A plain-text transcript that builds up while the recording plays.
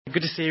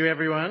Good to see you,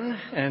 everyone,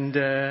 and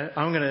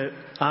I'm going to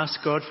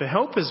ask God for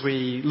help as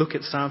we look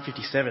at Psalm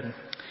 57.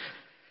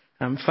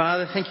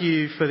 Father, thank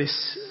you for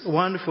this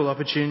wonderful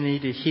opportunity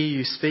to hear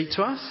you speak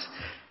to us,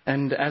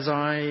 and as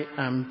I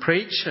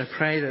preach, I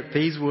pray that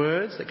these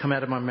words that come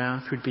out of my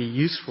mouth would be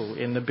useful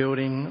in the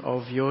building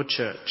of your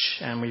church,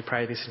 and we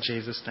pray this in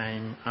Jesus'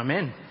 name.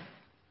 Amen.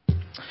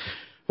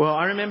 Well,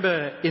 I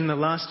remember in the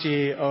last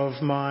year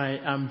of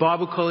my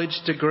Bible college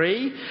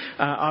degree,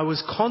 I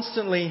was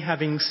constantly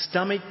having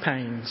stomach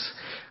pains.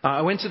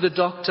 I went to the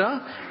doctor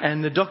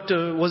and the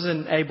doctor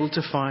wasn't able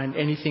to find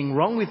anything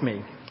wrong with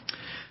me.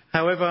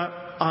 However,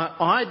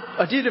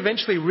 I did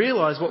eventually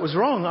realise what was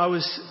wrong. I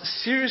was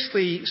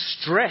seriously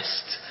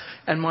stressed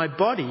and my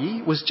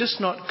body was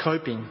just not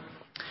coping.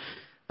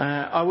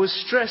 I was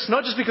stressed,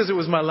 not just because it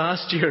was my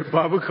last year at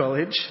Bible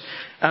college.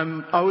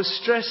 I was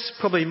stressed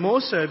probably more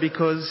so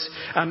because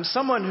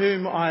someone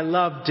whom I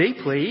love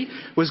deeply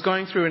was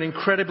going through an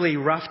incredibly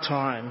rough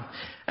time.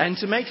 And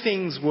to make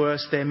things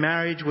worse, their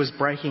marriage was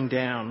breaking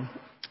down.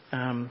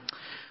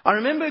 I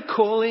remember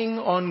calling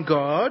on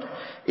God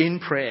in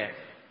prayer,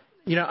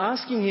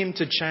 asking him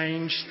to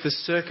change the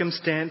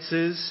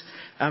circumstances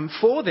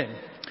for them,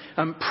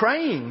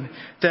 praying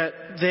that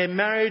their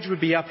marriage would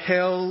be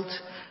upheld,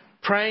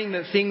 praying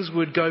that things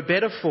would go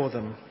better for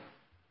them.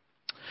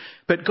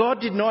 But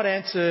God did not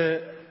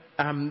answer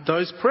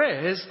those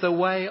prayers the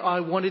way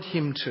I wanted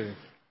him to.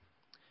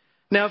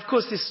 Now, of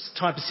course, this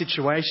type of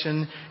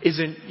situation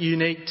isn't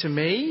unique to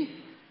me.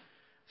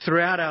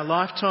 Throughout our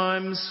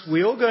lifetimes,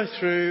 we all go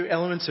through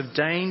elements of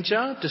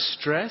danger,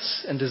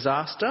 distress and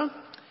disaster.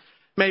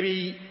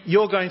 Maybe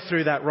you're going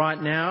through that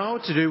right now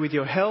to do with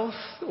your health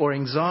or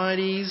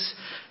anxieties,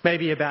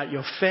 maybe about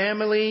your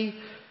family,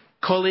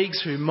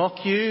 colleagues who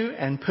mock you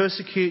and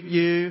persecute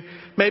you.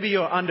 Maybe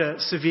you're under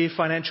severe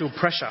financial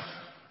pressure.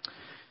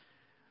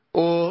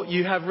 Or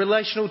you have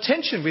relational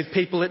tension with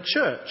people at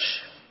church.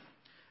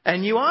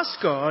 And you ask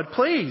God,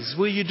 please,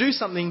 will you do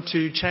something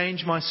to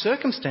change my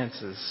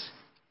circumstances?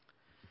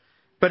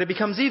 But it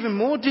becomes even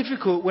more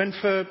difficult when,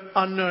 for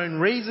unknown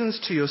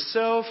reasons to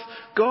yourself,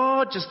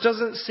 God just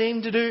doesn't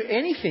seem to do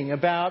anything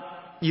about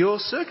your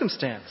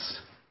circumstance.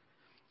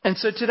 And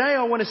so today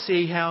I want to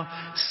see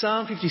how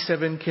Psalm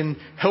 57 can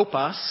help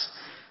us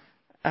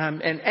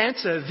and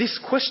answer this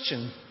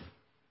question.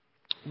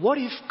 What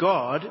if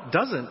God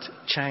doesn't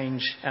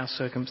change our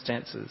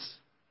circumstances?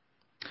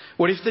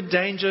 What if the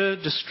danger,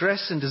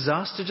 distress and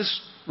disaster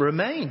just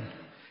remain?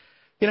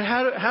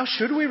 How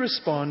should we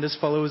respond as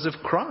followers of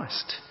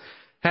Christ?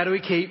 How do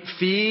we keep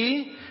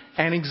fear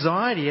and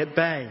anxiety at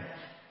bay?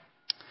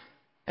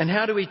 And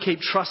how do we keep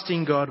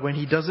trusting God when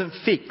he doesn't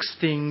fix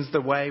things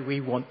the way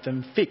we want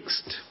them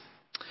fixed?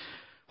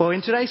 Well,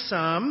 in today's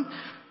psalm,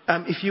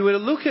 if you were to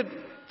look at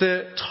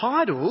the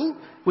title,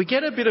 we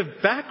get a bit of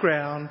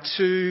background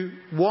to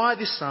why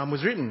this psalm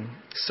was written.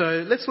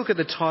 So let's look at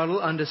the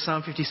title under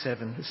Psalm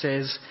 57. It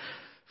says,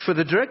 "For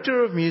the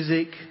director of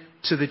music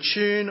to the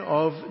tune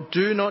of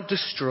Do Not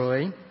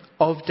Destroy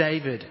of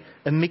David,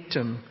 a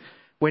Michtam,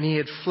 when he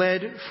had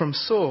fled from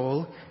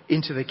Saul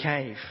into the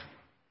cave."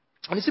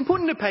 And it's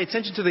important to pay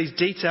attention to these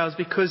details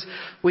because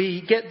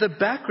we get the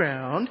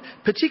background,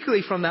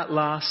 particularly from that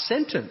last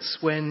sentence,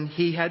 when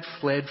he had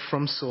fled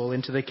from Saul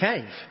into the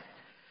cave.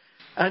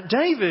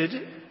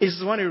 David is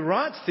the one who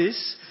writes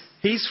this.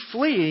 He's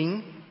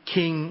fleeing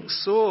King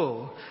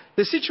Saul.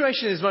 The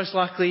situation is most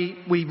likely,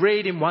 we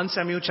read in 1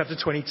 Samuel chapter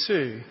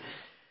 22.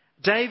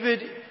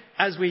 David,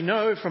 as we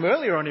know from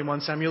earlier on in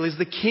 1 Samuel, is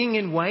the king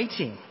in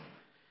waiting.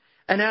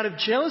 And out of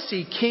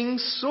jealousy, King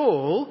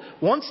Saul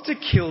wants to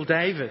kill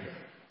David.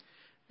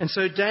 And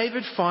so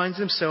David finds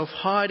himself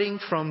hiding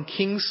from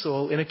King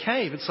Saul in a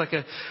cave. It's like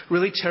a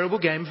really terrible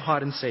game of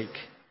hide and seek.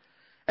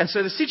 And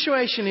so the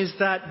situation is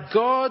that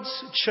God's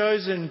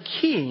chosen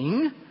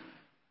king,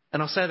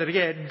 and I'll say that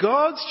again,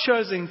 God's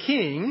chosen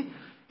king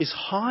is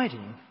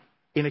hiding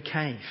in a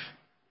cave.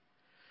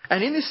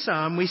 And in this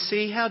psalm, we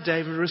see how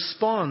David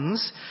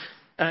responds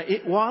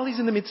while he's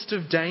in the midst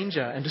of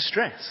danger and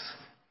distress.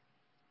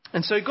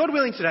 And so God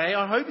willing today,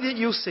 I hope that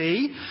you'll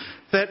see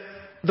that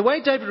the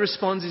way David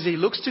responds is he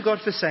looks to God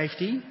for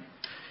safety.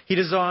 He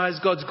desires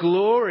God's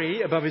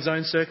glory above his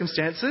own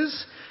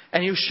circumstances.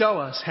 And he'll show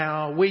us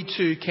how we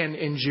too can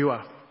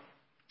endure.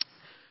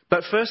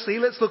 But firstly,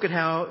 let's look at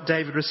how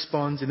David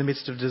responds in the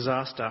midst of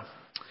disaster.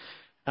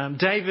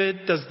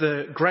 David does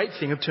the great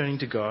thing of turning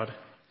to God.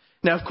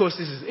 Now, of course,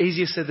 this is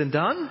easier said than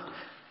done.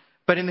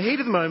 But in the heat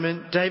of the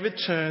moment, David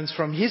turns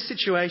from his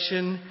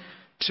situation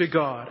to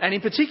God. And in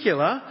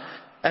particular,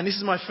 and this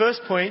is my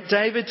first point,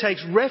 David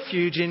takes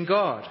refuge in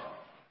God.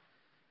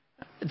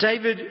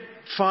 David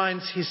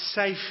finds his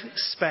safe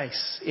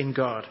space in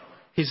God,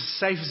 his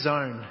safe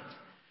zone.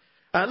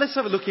 Let's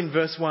have a look in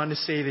verse 1 to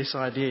see this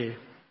idea.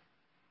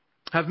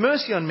 "Have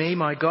mercy on me,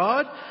 my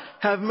God,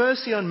 have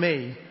mercy on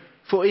me,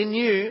 for in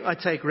you I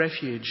take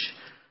refuge.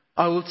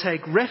 I will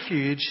take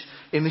refuge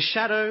in the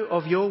shadow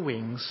of your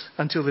wings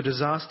until the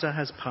disaster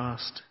has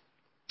passed."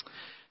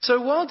 So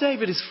while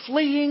David is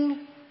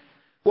fleeing,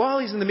 while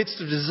he's in the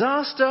midst of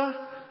disaster,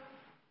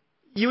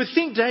 You would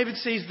think David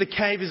sees the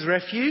cave as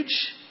refuge,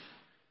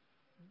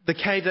 the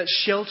cave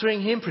that's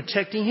sheltering him,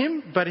 protecting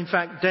him, but in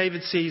fact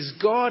David sees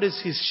God as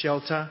his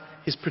shelter,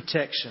 his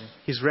protection,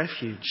 his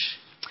refuge.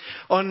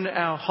 On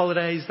our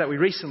holidays that we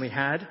recently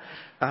had,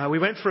 we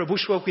went for a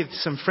bushwalk with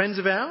some friends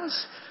of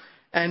ours,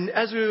 and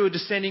as we were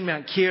descending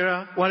Mount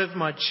Kira, one of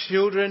my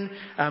children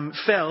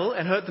fell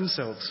and hurt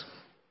themselves.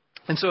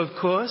 And so, of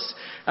course,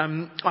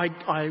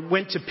 I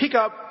went to pick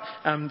up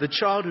the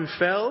child who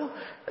fell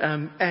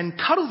and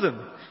cuddle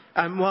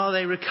them while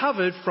they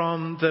recovered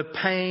from the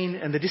pain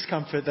and the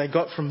discomfort they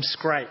got from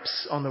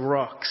scrapes on the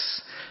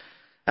rocks.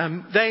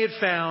 They had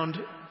found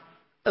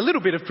a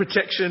little bit of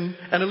protection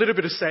and a little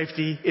bit of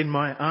safety in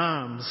my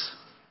arms.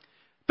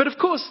 But of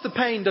course, the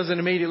pain doesn't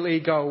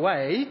immediately go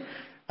away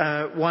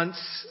once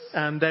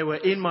they were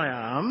in my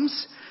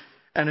arms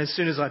and as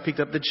soon as I picked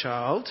up the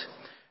child.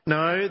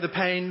 No, the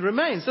pain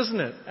remains, doesn't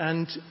it?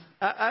 And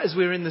as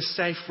we're in the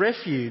safe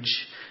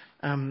refuge,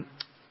 and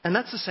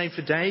that's the same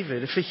for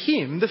David. For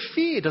him, the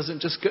fear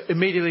doesn't just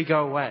immediately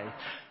go away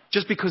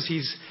just because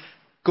he's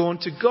gone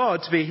to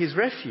God to be his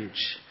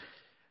refuge.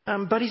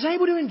 But he's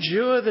able to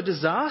endure the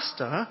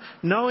disaster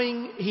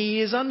knowing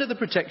he is under the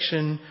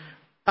protection,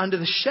 under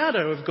the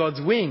shadow of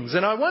God's wings.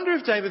 And I wonder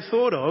if David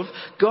thought of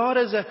God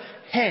as a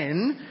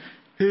hen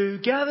who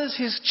gathers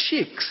his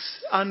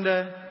chicks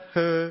under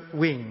her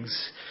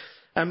wings.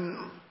 I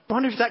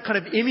wonder if that kind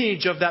of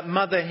image of that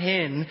mother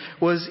hen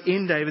was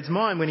in David's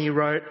mind when he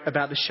wrote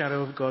about the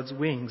shadow of God's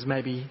wings.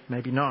 Maybe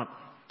not.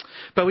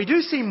 But we do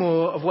see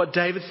more of what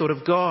David thought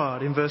of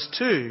God in verse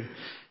 2.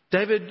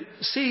 David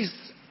sees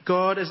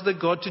God as the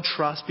God to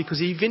trust because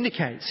he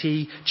vindicates,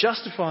 he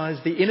justifies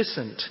the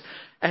innocent,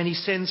 and he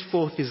sends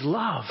forth his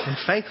love and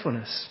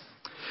faithfulness.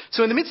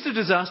 So in the midst of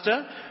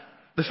disaster,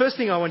 the first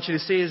thing I want you to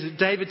see is that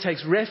David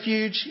takes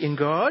refuge in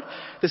God.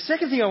 The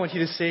second thing I want you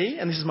to see,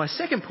 and this is my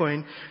second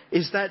point,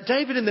 is that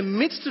David in the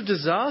midst of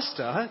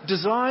disaster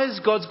desires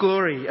God's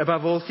glory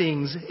above all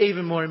things,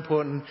 even more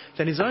important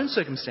than his own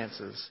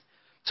circumstances.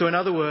 So in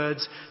other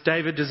words,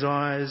 David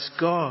desires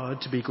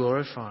God to be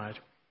glorified.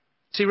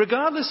 See,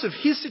 regardless of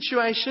his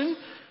situation,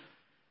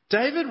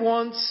 David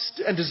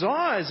wants and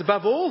desires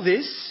above all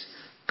this,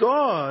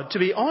 God to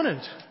be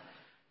honoured.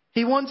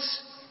 He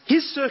wants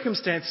his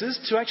circumstances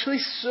to actually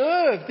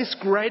serve this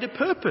greater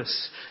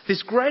purpose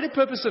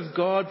of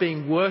God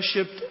being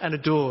worshipped and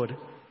adored.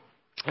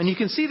 And you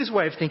can see this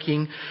way of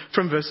thinking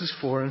from verses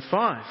 4 and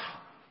 5.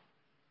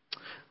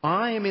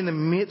 I am in the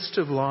midst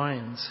of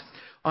lions.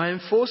 I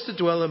am forced to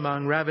dwell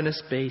among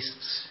ravenous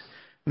beasts,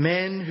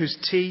 men whose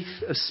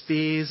teeth are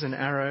spears and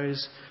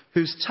arrows,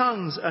 whose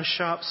tongues are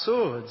sharp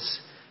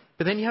swords.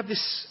 But then you have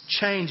this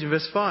change in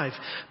verse 5.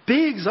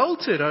 Be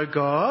exalted, O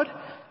God,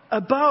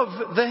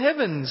 above the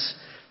heavens.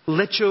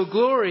 Let your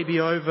glory be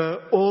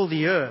over all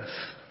the earth.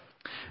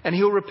 And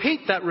he'll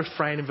repeat that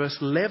refrain in verse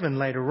 11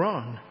 later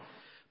on.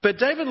 But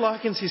David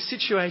likens his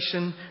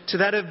situation to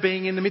that of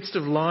being in the midst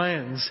of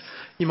lions.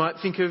 You might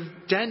think of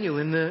Daniel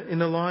in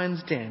the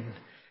lion's den.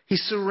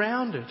 He's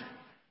surrounded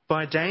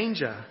by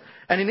danger.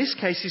 And in this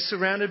case, he's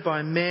surrounded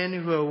by men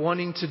who are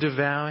wanting to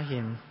devour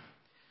him.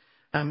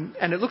 And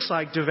it looks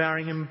like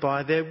devouring him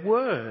by their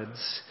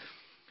words.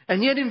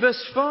 And yet in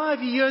verse 5,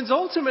 he yearns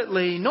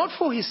ultimately not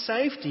for his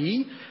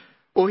safety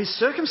or his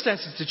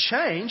circumstances to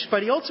change,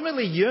 but he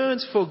ultimately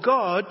yearns for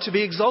God to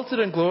be exalted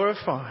and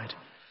glorified.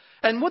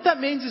 And what that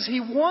means is he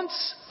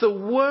wants the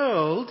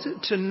world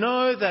to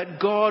know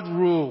that God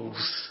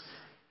rules.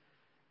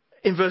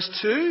 In verse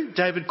 2,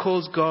 David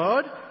calls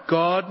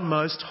God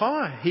Most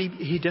High.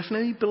 He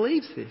definitely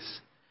believes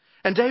this.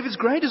 And David's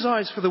great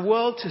desire is for the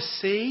world to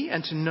see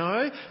and to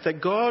know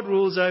that God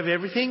rules over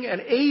everything and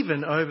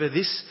even over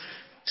this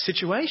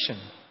situation.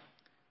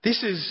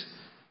 This is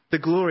the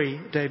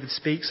glory David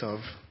speaks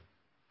of.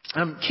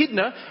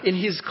 Kidner, in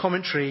his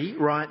commentary,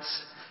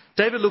 writes,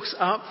 David looks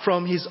up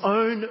from his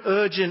own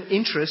urgent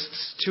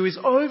interests to his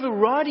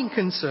overriding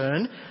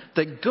concern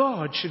that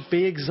God should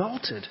be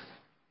exalted.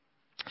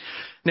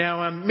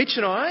 Now, Mitch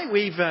and I,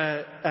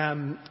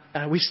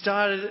 we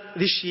started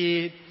this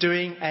year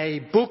doing a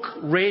book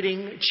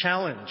reading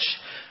challenge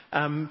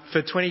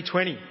for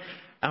 2020.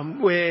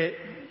 We're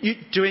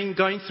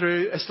going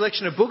through a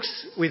selection of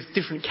books with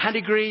different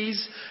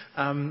categories.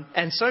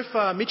 And so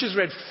far, Mitch has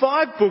read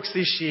 5 books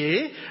this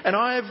year, and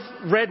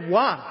I've read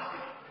 1.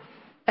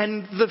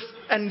 And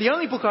the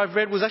only book I've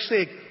read was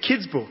actually a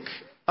kid's book.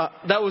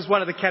 That was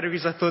one of the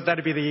categories I thought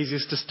that'd be the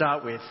easiest to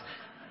start with.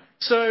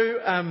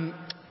 So,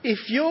 if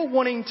you're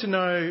wanting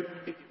to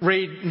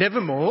read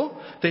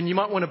Nevermore, then you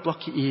might want to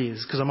block your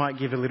ears, because I might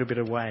give a little bit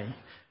away.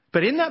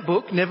 But in that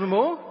book,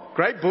 Nevermore,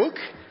 great book,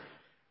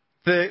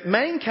 the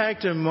main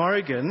character,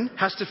 Morrigan,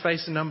 has to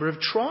face a number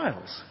of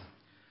trials.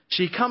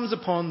 She comes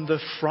upon the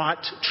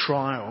fright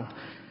trial,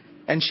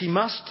 and she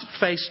must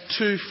face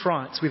 2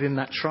 frights within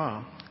that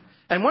trial.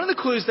 And one of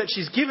the clues that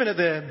she's given at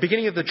the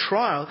beginning of the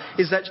trial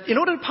is that in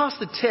order to pass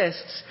the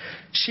tests,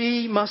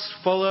 she must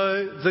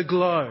follow the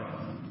glow.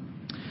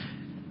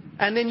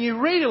 And then you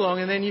read along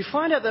and then you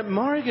find out that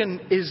Morrigan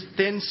is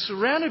then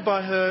surrounded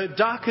by her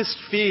darkest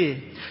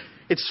fear.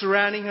 It's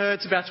surrounding her.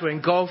 It's about to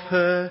engulf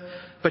her.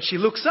 But she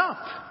looks up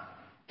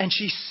and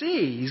she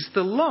sees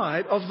the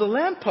light of the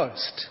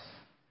lamppost.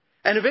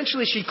 And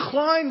eventually she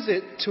climbs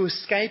it to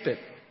escape it.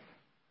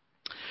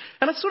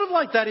 And it's sort of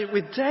like that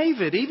with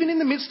David. Even in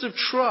the midst of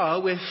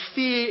trial where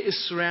fear is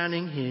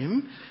surrounding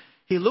him,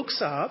 he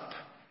looks up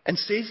and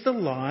sees the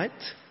light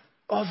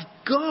of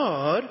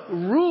God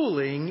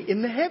ruling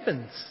in the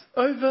heavens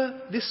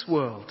over this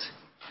world.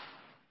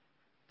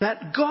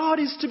 That God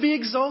is to be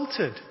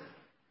exalted.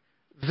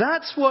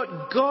 That's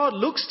what God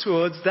looks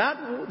towards.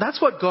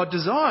 That's what God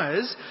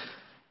desires.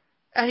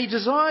 And he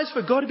desires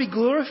for God to be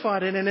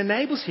glorified, and it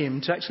enables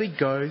him to actually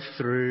go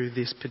through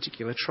this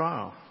particular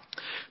trial.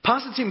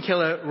 Pastor Tim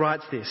Keller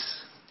writes this: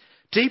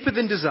 deeper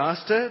than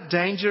disaster,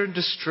 danger and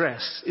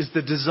distress is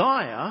the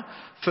desire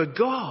for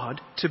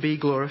God to be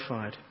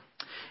glorified.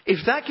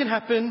 If that can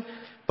happen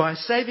by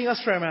saving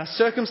us from our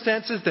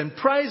circumstances, then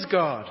praise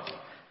God.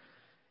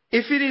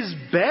 If it is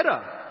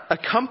better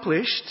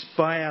accomplished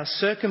by our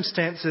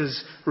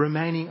circumstances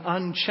remaining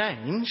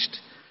unchanged,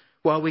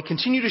 while we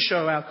continue to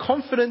show our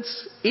confidence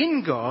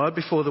in God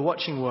before the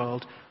watching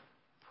world,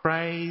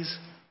 praise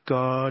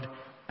God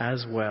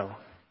as well.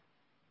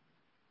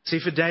 See,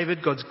 for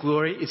David, God's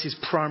glory is his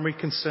primary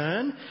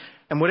concern.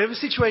 And whatever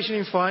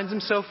situation he finds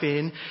himself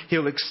in,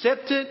 he'll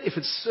accept it if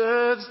it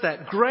serves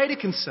that greater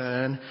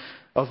concern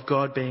of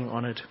God being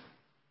honoured.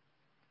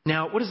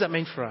 Now, what does that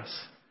mean for us?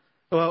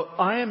 Well,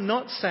 I am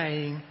not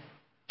saying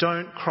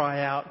don't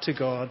cry out to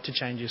God to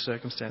change your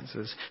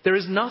circumstances. There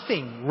is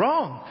nothing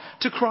wrong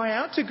to cry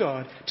out to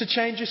God to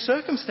change your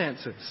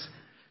circumstances.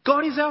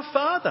 God is our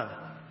Father.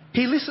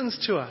 He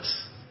listens to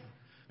us.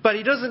 But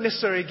he doesn't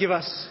necessarily give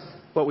us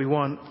what we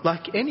want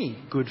like any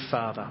good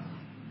father.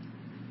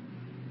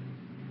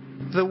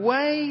 The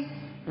way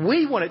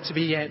we want it to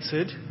be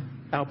answered,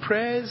 our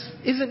prayers,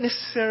 isn't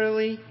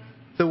necessarily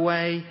the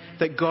way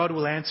that God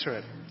will answer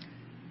it.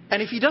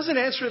 And if he doesn't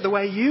answer it the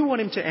way you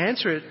want him to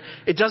answer it,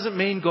 it doesn't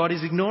mean God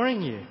is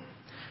ignoring you.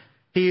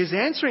 He is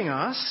answering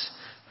us,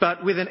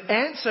 but with an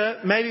answer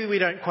maybe we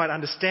don't quite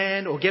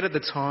understand or get at the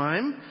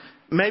time.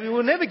 Maybe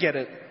we'll never get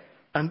it,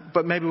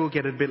 but maybe we'll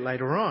get it a bit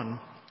later on.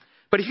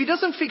 But if he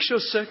doesn't fix your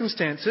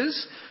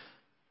circumstances,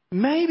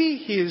 maybe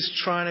he is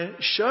trying to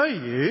show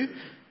you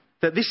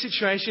that this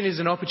situation is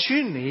an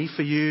opportunity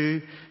for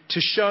you to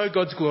show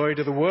God's glory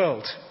to the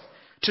world.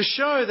 To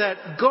show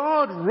that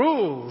God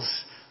rules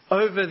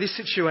over this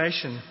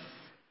situation.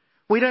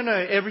 We don't know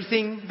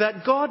everything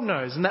that God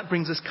knows, and that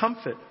brings us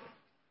comfort.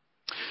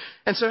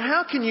 And so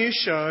how can you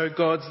show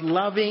God's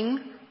loving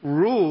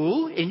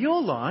rule in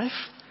your life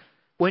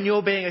when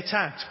you're being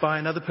attacked by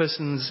another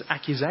person's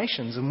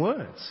accusations and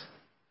words?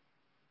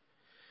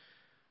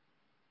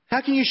 How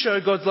can you show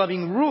God's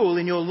loving rule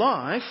in your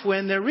life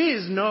when there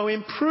is no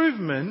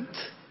improvement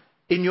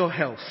in your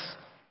health?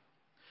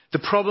 The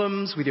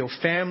problems with your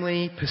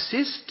family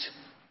persist.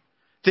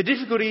 The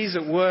difficulties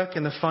at work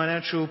and the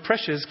financial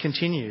pressures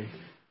continue.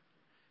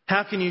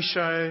 How can you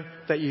show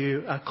that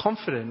you are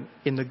confident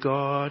in the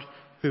God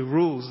who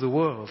rules the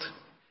world?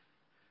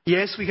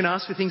 Yes, we can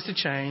ask for things to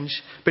change,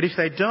 but if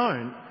they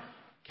don't,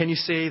 can you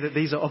see that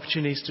these are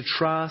opportunities to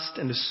trust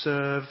and to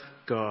serve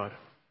God?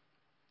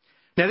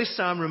 Now, this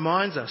psalm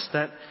reminds us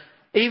that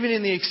even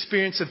in the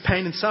experience of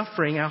pain and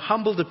suffering, our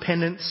humble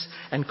dependence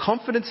and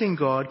confidence in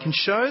God can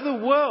show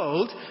the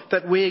world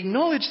that we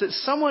acknowledge that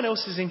someone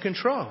else is in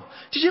control.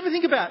 Did you ever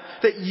think about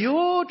that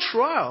your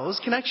trials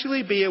can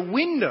actually be a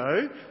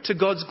window to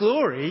God's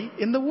glory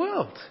in the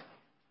world?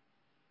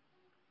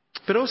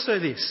 But also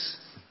this: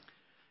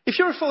 if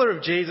you're a follower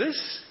of Jesus,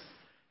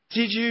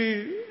 do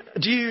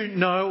you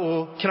know,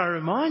 or can I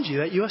remind you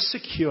that you are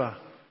secure,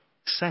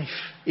 safe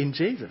in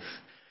Jesus?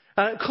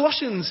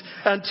 Colossians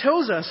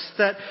tells us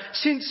that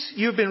since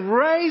you've been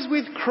raised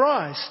with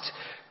Christ,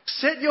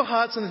 set your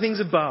hearts on the things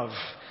above,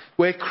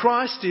 where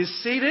Christ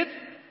is seated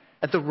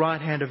at the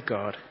right hand of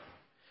God.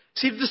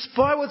 See,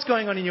 despite what's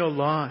going on in your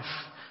life,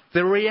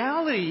 the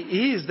reality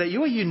is that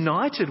you are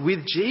united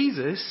with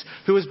Jesus,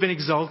 who has been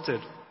exalted.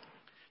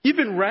 You've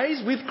been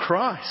raised with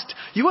Christ.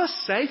 You are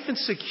safe and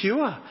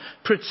secure,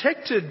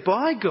 protected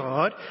by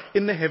God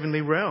in the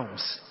heavenly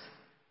realms.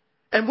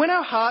 And when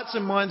our hearts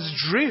and minds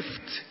drift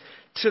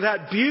to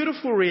that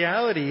beautiful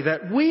reality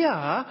that we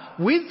are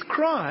with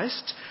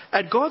Christ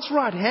at God's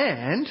right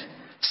hand,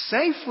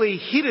 safely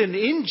hidden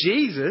in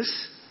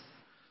Jesus,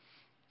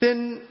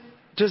 then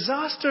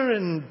disaster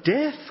and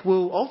death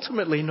will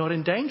ultimately not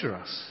endanger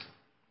us.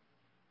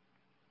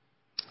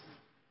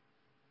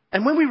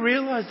 And when we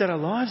realise that our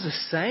lives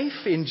are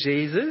safe in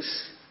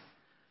Jesus,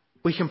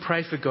 we can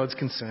pray for God's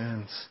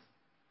concerns.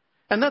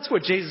 And that's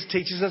what Jesus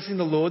teaches us in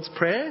the Lord's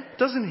Prayer,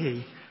 doesn't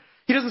he?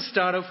 He doesn't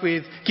start off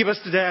with, "Give us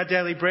today our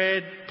daily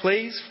bread,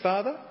 please,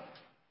 Father."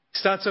 He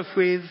starts off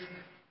with,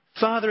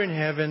 "Father in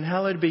heaven,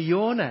 hallowed be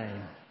your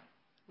name."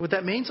 What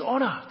that means?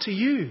 Honour to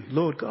you,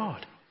 Lord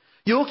God.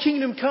 Your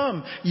kingdom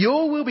come,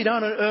 your will be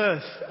done on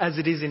earth as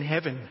it is in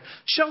heaven.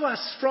 Show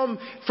us from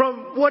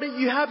what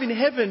you have in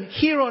heaven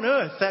here on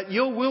earth, that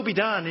your will be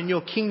done and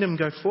your kingdom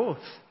go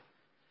forth.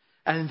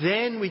 And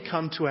then we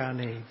come to our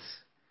needs.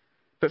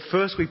 But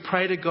first we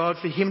pray to God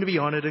for him to be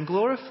honoured and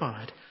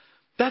glorified.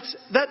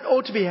 That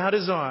ought to be our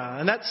desire.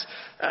 And that's,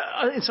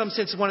 in some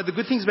sense, one of the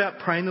good things about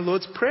praying the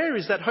Lord's Prayer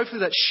is that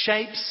hopefully that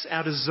shapes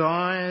our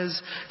desires,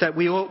 that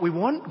we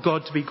want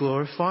God to be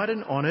glorified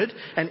and honoured,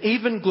 and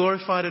even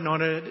glorified and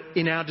honoured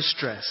in our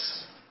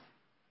distress.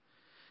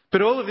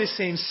 But all of this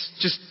seems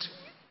just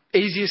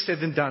easier said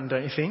than done,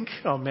 don't you think?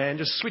 Oh man,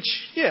 just switch.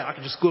 Yeah, I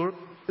can just glorify.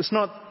 It's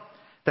not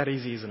that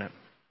easy, isn't it?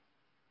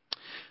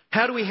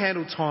 How do we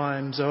handle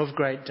times of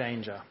great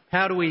danger?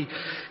 How do we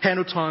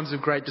handle times of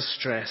great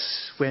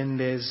distress when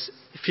there's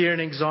fear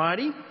and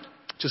anxiety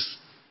just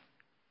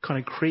kind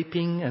of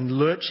creeping and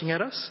lurching at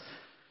us?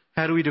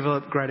 How do we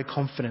develop greater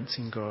confidence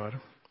in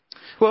God?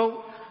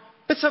 Well,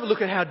 let's have a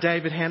look at how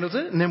David handles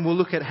it, and then we'll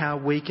look at how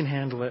we can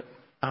handle it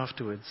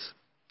afterwards.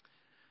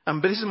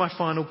 But this is my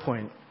final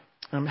point.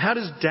 How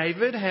does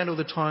David handle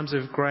the times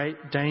of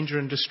great danger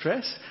and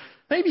distress?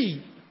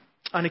 Maybe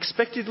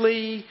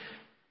unexpectedly,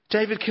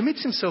 David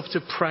commits himself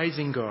to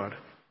praising God.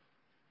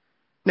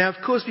 Now, of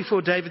course,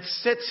 before David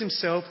sets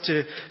himself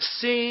to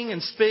sing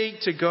and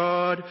speak to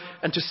God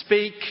and to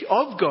speak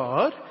of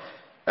God,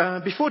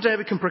 before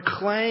David can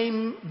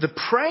proclaim the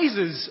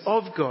praises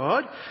of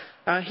God,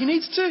 he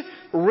needs to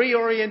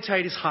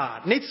reorientate his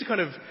heart. He needs to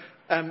kind of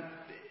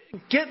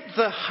get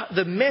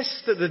the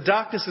mess that the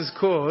darkness has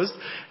caused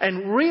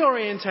and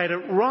reorientate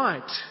it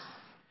right.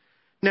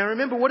 Now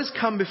remember, what has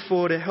come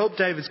before to help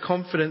David's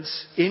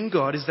confidence in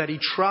God is that he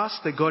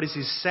trusts that God is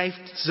his safe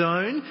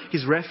zone,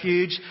 his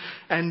refuge,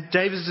 and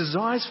David's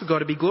desires for God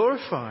to be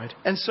glorified.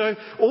 And so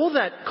all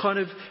that kind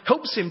of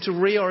helps him to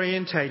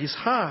reorientate his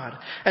heart.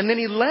 And then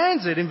he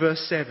lands it in verse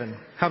 7.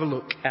 Have a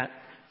look at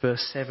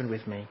verse 7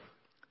 with me.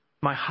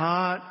 My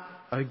heart,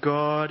 O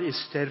God,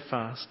 is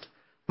steadfast.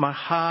 My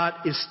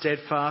heart is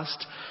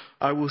steadfast.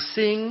 I will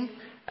sing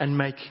and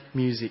make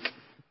music.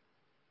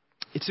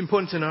 It's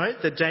important to note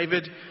that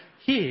David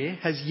here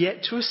has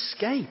yet to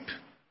escape.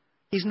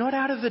 He's not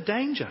out of the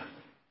danger.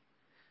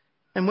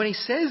 And when he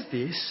says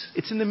this,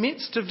 it's in the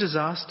midst of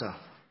disaster.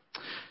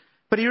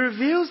 But he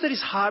reveals that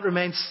his heart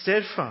remains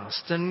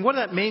steadfast. And what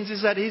that means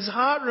is that his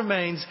heart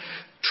remains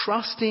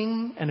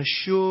trusting and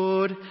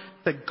assured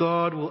that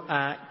God will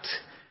act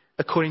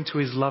according to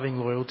his loving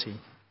loyalty.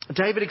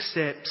 David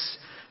accepts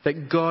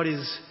that God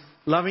is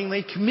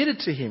lovingly committed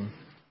to him.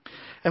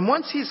 And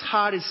once his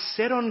heart is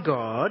set on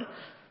God,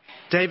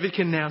 David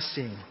can now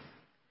sing.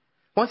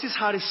 Once his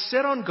heart is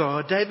set on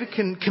God, David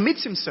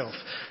commits himself.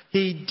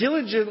 He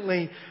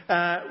diligently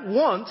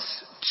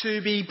wants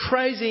to be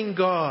praising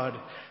God.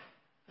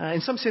 In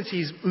some sense,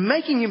 he's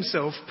making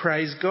himself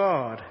praise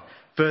God.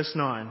 Verse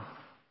 9.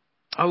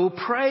 I will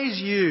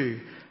praise you,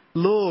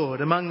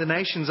 Lord, among the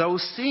nations. I will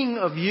sing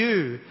of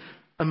you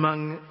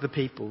among the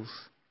peoples.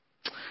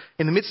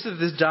 In the midst of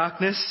this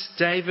darkness,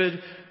 David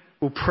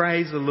will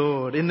praise the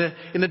Lord. In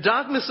the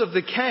darkness of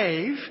the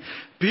cave,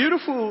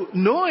 beautiful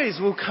noise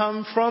will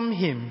come from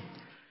him.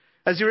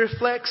 As he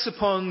reflects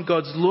upon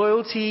God's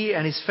loyalty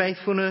and his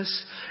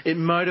faithfulness, it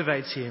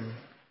motivates him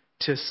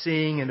to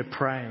sing and to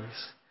praise.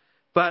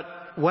 But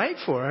wait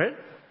for it.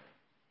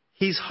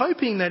 He's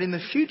hoping that in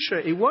the future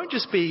it won't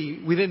just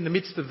be within the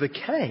midst of the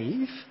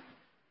cave,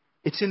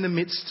 it's in the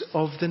midst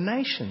of the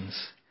nations.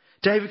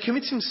 David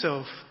commits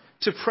himself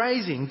to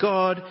praising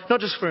God, not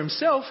just for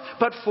himself,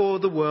 but for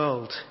the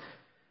world.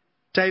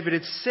 David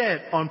is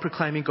set on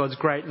proclaiming God's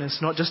greatness,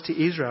 not just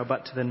to Israel,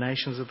 but to the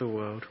nations of the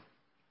world.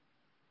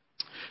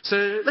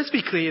 So let's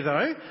be clear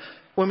though,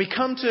 when we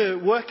come to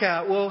work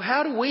out, well,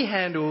 how do we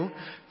handle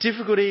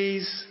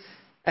difficulties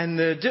and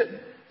the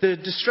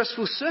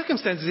distressful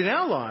circumstances in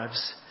our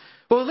lives?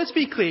 Well, let's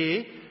be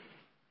clear,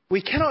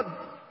 we cannot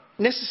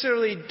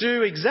necessarily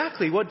do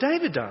exactly what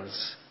David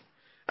does.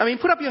 I mean,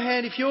 put up your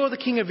hand if you're the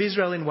king of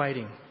Israel in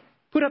waiting.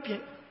 Put up your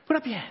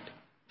hand,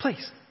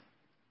 please.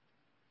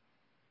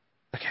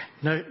 Okay,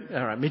 no,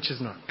 all right, Mitch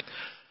is not.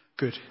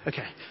 Good,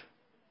 okay.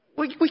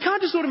 We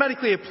can't just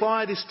automatically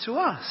apply this to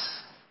us.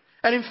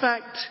 And in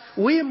fact,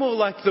 we are more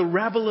like the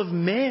rabble of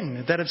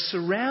men that have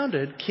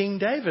surrounded King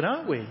David,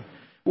 aren't we?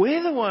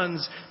 We're the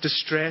ones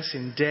distressed,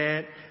 in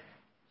debt,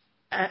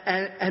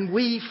 and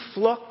we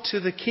flock to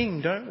the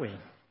king, don't we?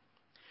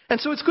 And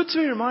so it's good to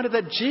be reminded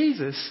that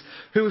Jesus,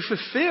 who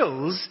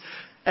fulfills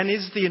and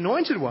is the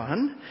anointed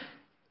one,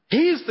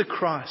 he is the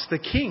Christ, the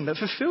king that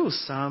fulfills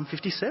Psalm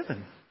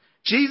 57.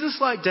 Jesus,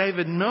 like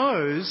David,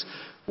 knows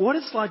what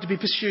it's like to be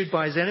pursued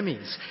by his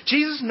enemies.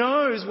 Jesus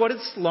knows what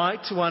it's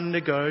like to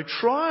undergo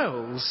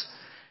trials.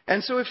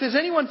 And so if there's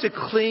anyone to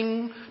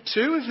cling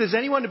to, if there's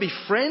anyone to be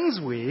friends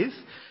with,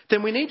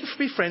 then we need to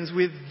be friends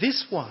with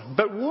this one.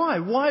 But why?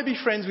 Why be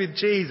friends with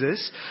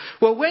Jesus?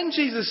 Well, when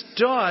Jesus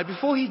died,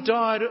 before he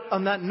died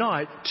on that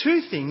night,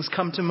 two things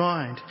come to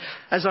mind.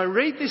 As I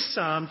read this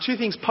psalm, two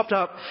things popped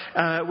up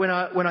when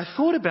I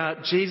thought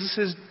about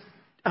Jesus'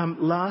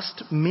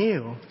 last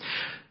meal.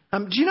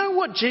 Do you know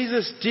what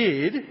Jesus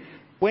did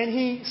when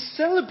he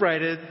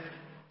celebrated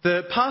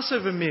the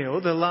Passover meal,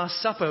 the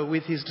Last Supper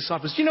with his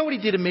disciples? Do you know what he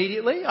did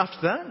immediately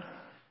after that?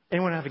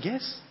 Anyone have a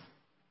guess?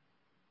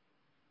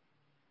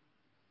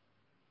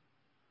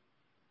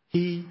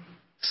 He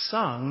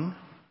sung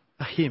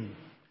a hymn.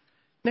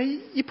 Now,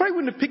 you probably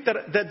wouldn't have picked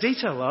that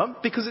detail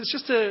up because it's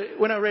just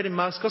when I read in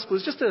Mark's Gospel,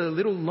 it's just a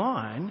little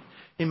line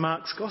in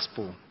Mark's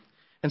Gospel.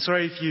 And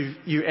sorry if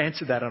you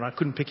answered that and I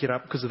couldn't pick it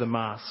up because of the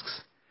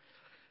masks.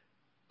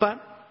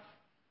 But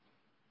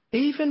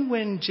even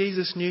when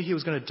Jesus knew he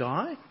was going to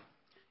die,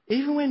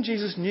 even when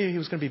Jesus knew he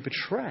was going to be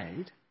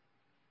betrayed,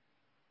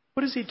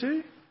 what does he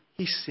do?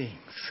 He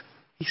sings.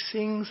 He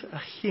sings a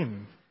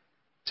hymn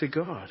to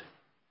God.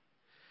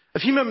 A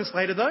few moments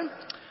later, though,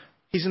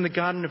 he's in the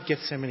Garden of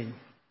Gethsemane.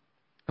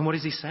 And what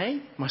does he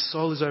say? My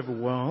soul is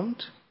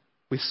overwhelmed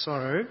with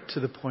sorrow to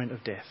the point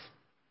of death.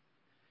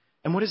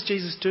 And what does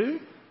Jesus do?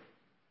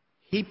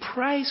 He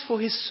prays for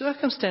his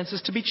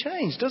circumstances to be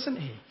changed, doesn't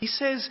he? He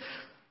says,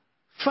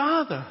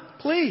 Father,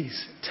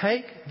 please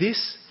take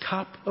this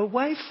cup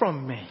away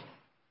from me.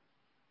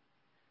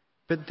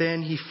 But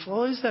then he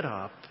follows that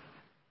up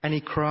and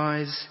he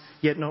cries,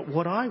 yet not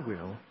what I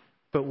will,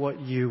 but what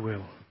you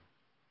will.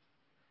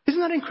 Isn't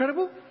that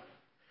incredible?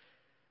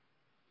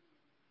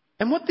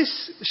 And what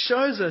this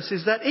shows us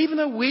is that even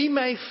though we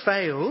may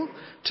fail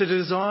to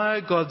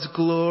desire God's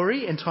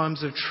glory in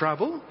times of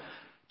trouble,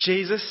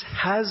 Jesus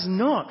has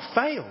not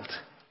failed.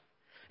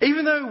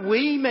 Even though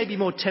we may be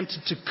more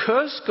tempted to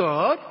curse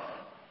God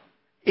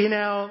in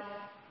our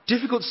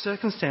difficult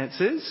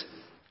circumstances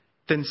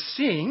than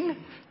sing,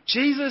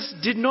 Jesus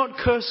did not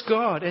curse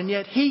God, and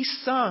yet he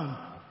sung.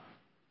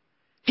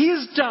 He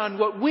has done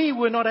what we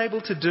were not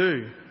able to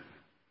do.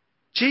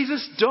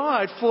 Jesus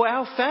died for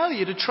our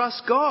failure to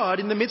trust God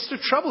in the midst of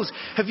troubles.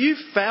 Have you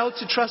failed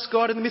to trust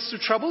God in the midst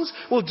of troubles?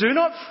 Well, do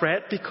not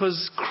fret,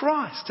 because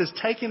Christ has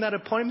taken that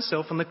upon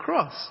himself on the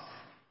cross.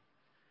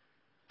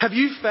 Have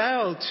you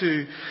failed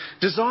to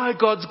desire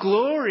God's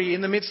glory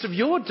in the midst of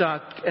your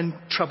dark and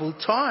troubled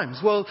times?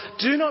 Well,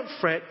 do not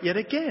fret yet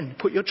again.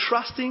 Put your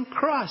trust in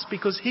Christ,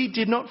 because he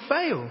did not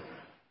fail.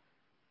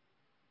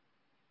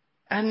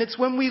 And it's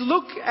when we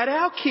look at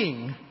our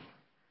King,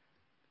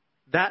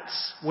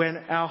 that's when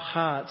our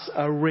hearts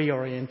are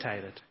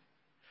reorientated.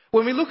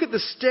 When we look at the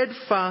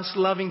steadfast,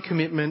 loving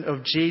commitment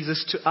of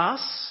Jesus to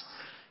us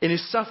in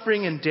his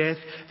suffering and death,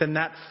 then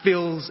that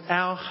fills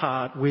our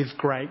heart with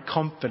great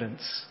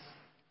confidence.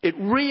 It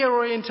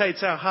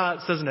reorientates our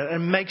hearts, doesn't it?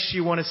 And makes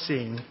you want to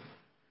sing.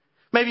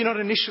 Maybe not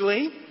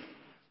initially,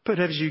 but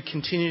as you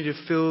continue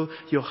to fill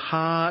your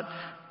heart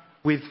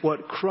with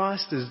what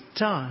Christ has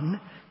done,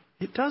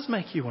 it does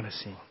make you want to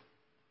sing.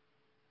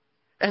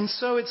 And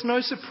so it's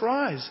no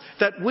surprise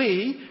that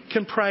we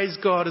can praise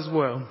God as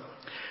well.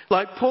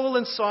 Like Paul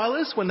and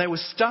Silas, when they were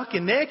stuck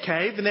in their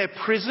cave, in their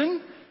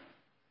prison,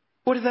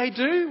 what did they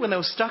do when they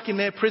were stuck in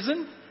their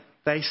prison?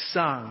 They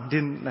sung,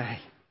 didn't they?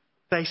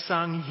 They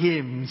sung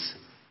hymns.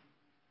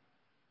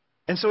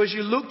 And so as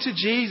you look to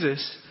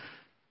Jesus,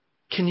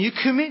 can you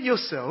commit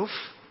yourself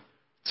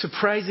to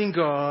praising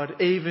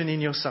God even in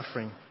your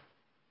suffering?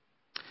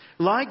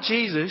 Like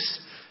Jesus,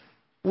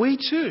 we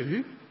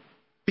too,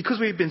 because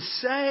we've been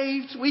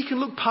saved, we can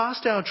look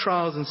past our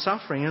trials and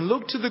suffering and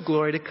look to the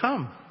glory to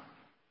come.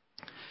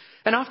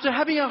 And after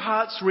having our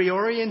hearts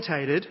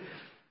reorientated,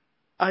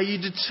 are you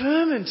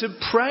determined to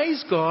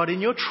praise God in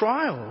your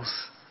trials?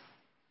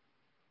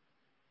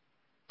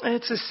 And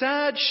it's a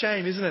sad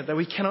shame, isn't it, that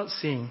we cannot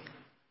sing.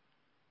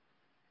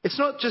 It's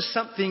not just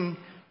something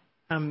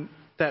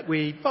that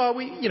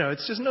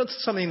it's just not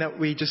something that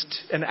we just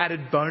an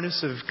added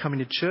bonus of coming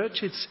to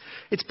church.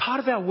 It's part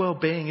of our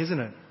well-being, isn't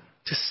it?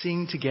 To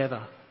sing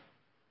together.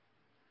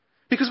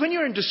 Because when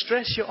you're in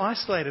distress, you're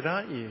isolated,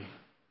 aren't you?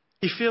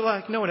 You feel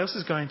like no one else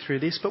is going through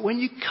this. But when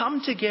you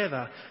come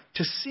together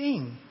to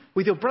sing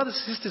with your brothers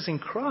and sisters in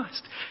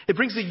Christ, it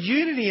brings a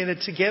unity and a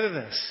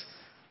togetherness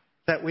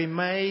that we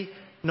may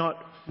not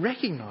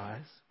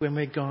recognise when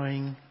we're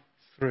going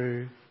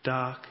through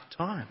dark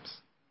times.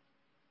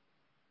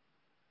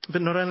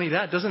 But not only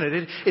that, doesn't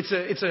it?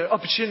 It's an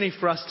opportunity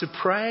for us to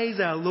praise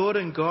our Lord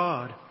and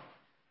God.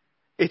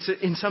 It's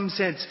in some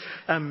sense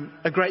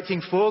a great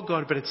thing for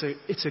God, but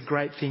it's a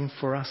great thing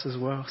for us as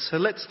well. So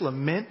let's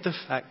lament the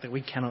fact that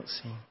we cannot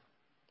sing.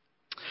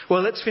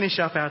 Well, let's finish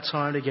up our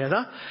time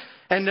together.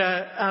 And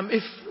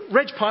if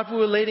Reg Piper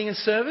were leading a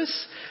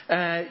service,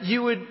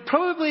 you would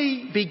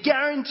probably be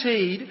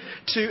guaranteed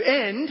to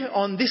end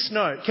on this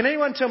note. Can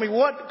anyone tell me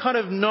what kind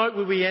of note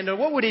would we end on?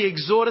 What would he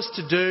exhort us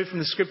to do from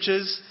the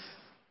scriptures?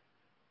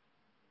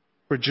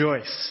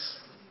 Rejoice.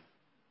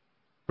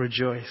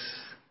 Rejoice.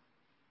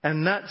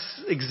 And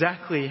that's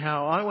exactly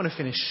how I want to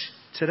finish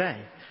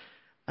today.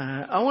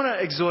 I want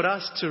to exhort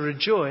us to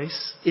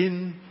rejoice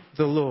in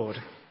the Lord.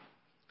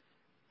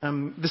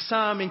 The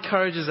psalm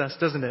encourages us,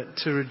 doesn't it,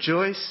 to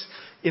rejoice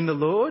in the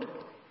Lord.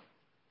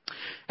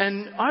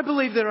 And I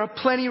believe there are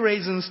plenty of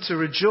reasons to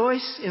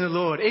rejoice in the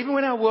Lord, even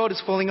when our world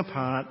is falling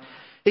apart,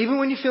 even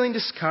when you're feeling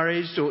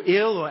discouraged or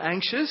ill or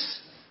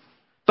anxious.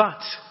 But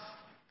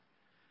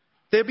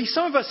there'll be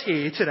some of us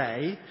here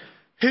today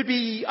who'd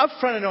be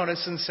upfront and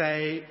honest and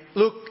say,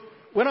 look,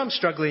 when I'm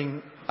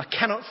struggling, I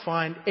cannot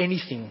find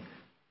anything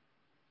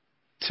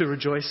to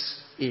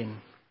rejoice in.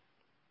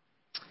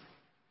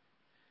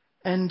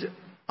 And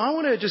I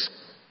want to just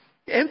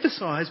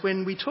emphasize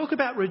when we talk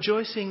about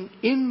rejoicing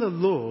in the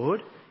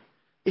Lord,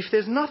 if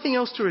there's nothing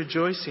else to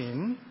rejoice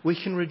in,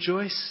 we can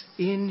rejoice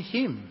in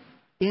Him,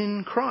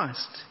 in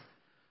Christ.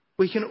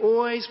 We can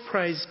always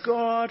praise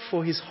God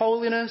for His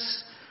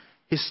holiness,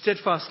 His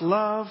steadfast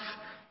love,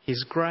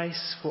 His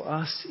grace for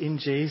us in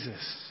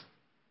Jesus.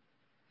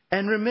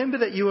 And remember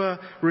that you are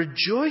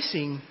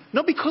rejoicing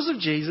not because of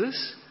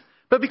Jesus,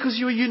 but because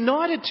you are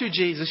united to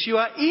Jesus. You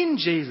are in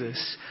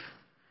Jesus.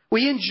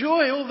 We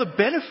enjoy all the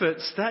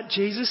benefits that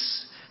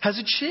Jesus has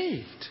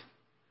achieved.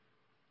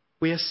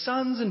 We are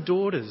sons and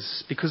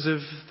daughters because of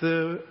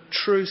the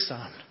true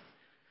Son.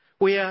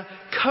 We are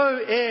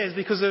co-heirs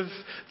because of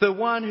the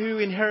one who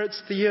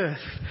inherits the earth.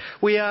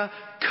 We are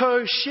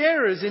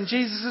co-sharers in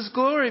Jesus'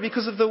 glory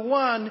because of the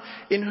one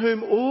in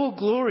whom all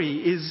glory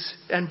is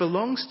and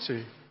belongs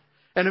to.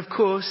 And of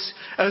course,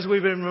 as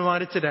we've been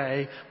reminded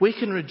today, we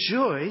can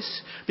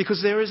rejoice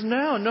because there is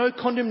now no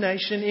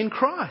condemnation in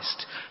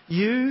Christ.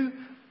 You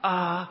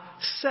are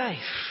safe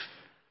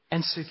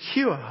and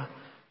secure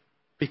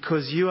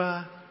because you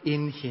are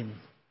in Him.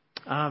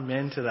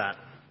 Amen to that.